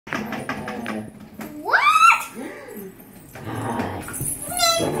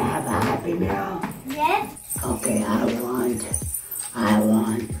Happy Meal? Yes. Okay, I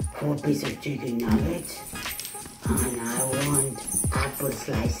want 4 pieces of chicken nuggets, and I want apple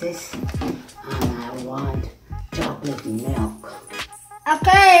slices, and I want chocolate milk.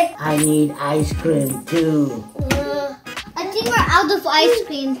 Okay. I need ice cream too. I think we're out of ice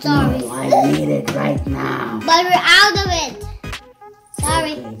cream, sorry. No, I need it right now. But we're out of it.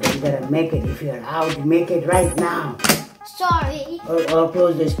 Sorry. Okay, but you gotta make it. If you're out, make it right now. Sorry. Or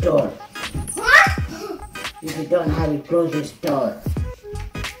close the store. What? If you don't have it, close the store.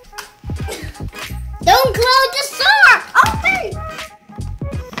 Don't close the store! Open!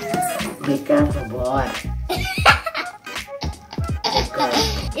 Be careful, boy.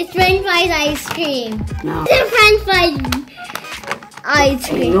 It's French fries ice cream. No. It's French fries ice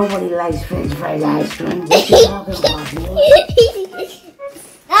Hey, cream. nobody likes French fries ice cream. What you talking about, boy?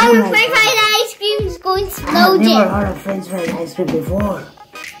 Now French fries ice cream is going I've exploding. never heard of French fries ice cream before.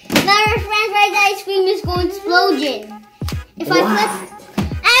 Now French fries ice cream is going exploding. If What?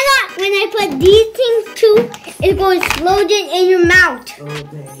 when I put these things too, it's going exploding in your mouth.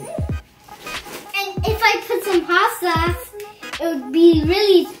 Okay. And if I put some hot sauce, it would be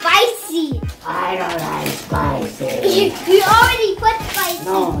really spicy. I don't like spicy. You already put spicy.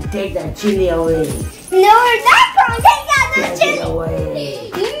 No, take that chili away. No, we're not going to take out the Take it chili. away.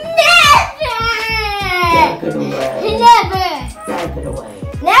 Never. Take it away. Never. Take it away.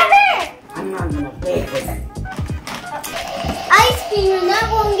 Never. I'm not gonna pay for that. Ice cream. You're not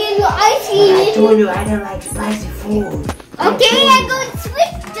going to give you ice But cream. I told you I don't like spicy food. Okay, I'm going to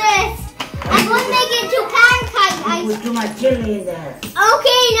switch this. I'm going to make it to pancake You ice put too much chili in there.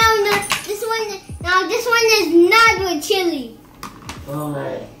 Okay, this one is not with chili.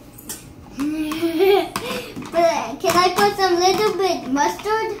 Alright. But can I put some little bit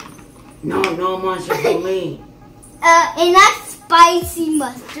mustard? No mustard for me. And not spicy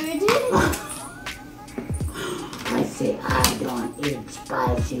mustard. I say I don't eat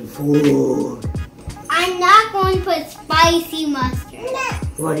spicy food. I'm not going to put spicy mustard.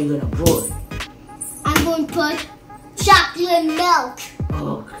 What are you gonna put? I'm going to put chocolate milk.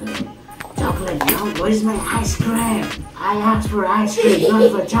 Okay. Chocolate milk? Where's my ice cream? I asked for ice cream,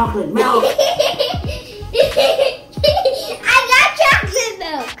 not for chocolate milk. I got chocolate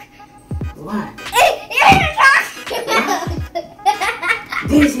milk. What? Here's chocolate milk.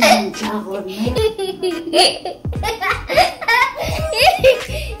 This isn't chocolate milk.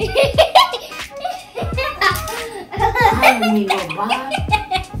 I don't need no box.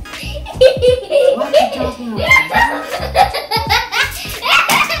 What are you talking about?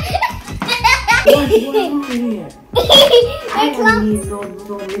 What's going on here? I don't need no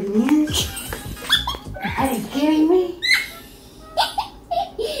minions. Are you kidding me?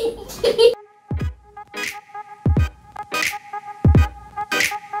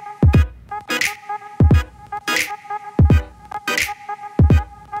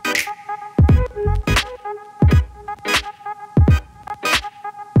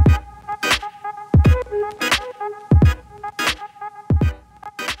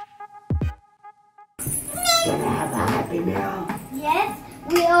 Can I have a Happy Meal? Yes,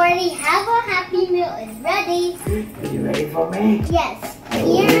 we already have a Happy Meal. It's ready. Are you ready for me? Yes,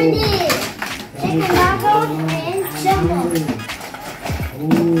 here it is. Chicken nuggets and jumbo.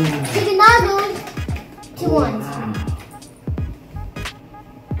 Chicken nuggets, 2 ones.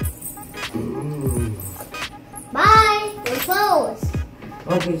 Bye. We're closed.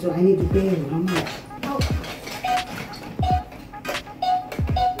 Okay, so I need to pay you. How much? Oh.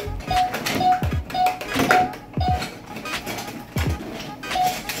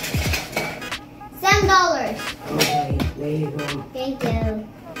 $7. Okay, there you go. Thank you.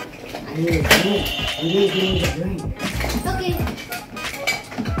 I need a drink. I need a drink. Okay.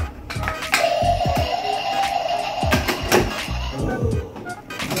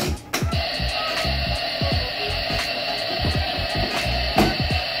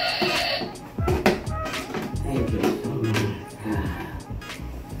 Thank you so much.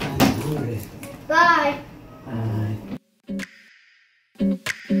 I'm hungry. Bye.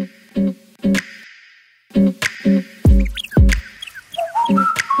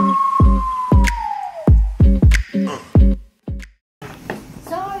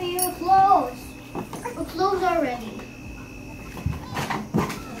 Sorry, you're closed. We're closed already.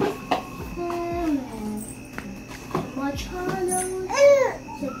 Much harder.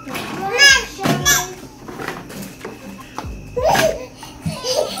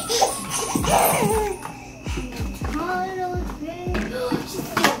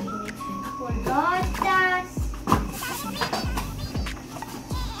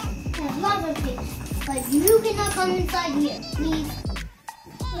 But you cannot come inside here, please.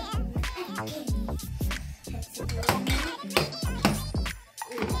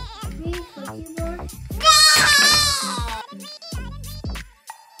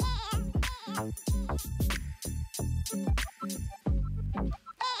 What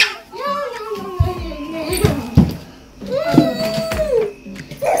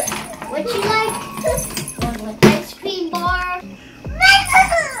you like? One with ice cream bar.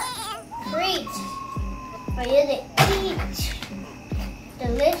 Treat for you to eat.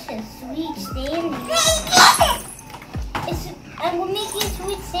 Delicious sweet sandy. And we're making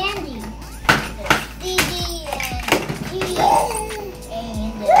sweet sandy. There's Stevie and Stevie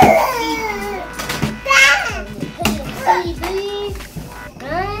and Stevie.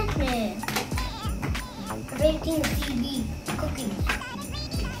 Making CB cookies.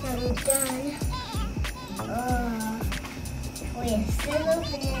 So we're done. We're still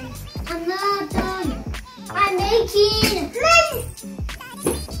open. I'm not done. I'm making.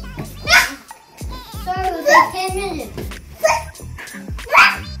 Sorry, it was like 10 minutes.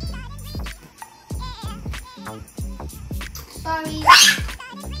 Sorry.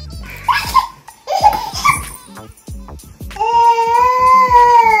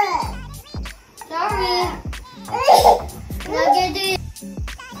 Sorry. Look at this.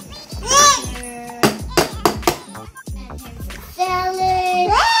 Salad.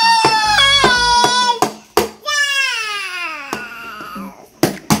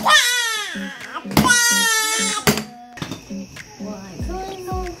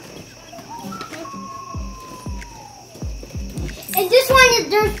 And this one,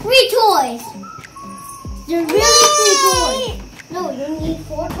 there's 3 toys. There's really 3 toys. No, you need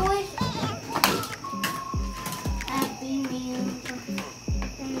 4 toys. Happy Meal.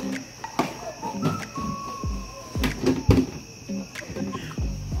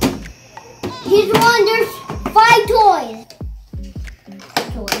 Here's one, there's 5 toys.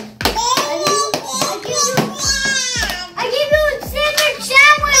 I give you a sandwich.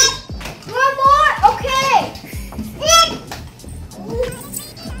 One more? Okay.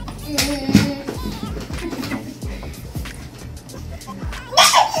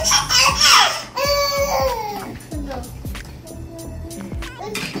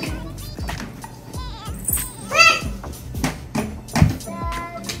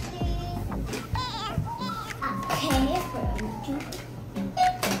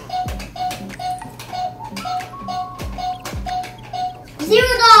 $0.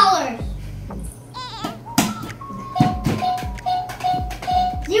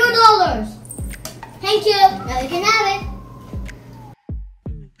 $0. Thank you. Now you can have it.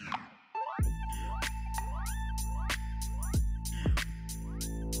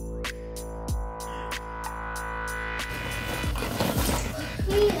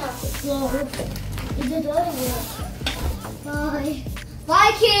 Bye.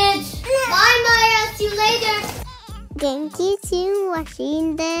 Bye, kids. Bye, Maya. See you later. Thank you for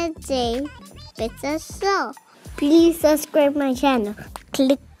watching the Jai Bista Show. Please subscribe my channel.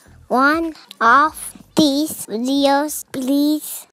 Click one of these videos, please.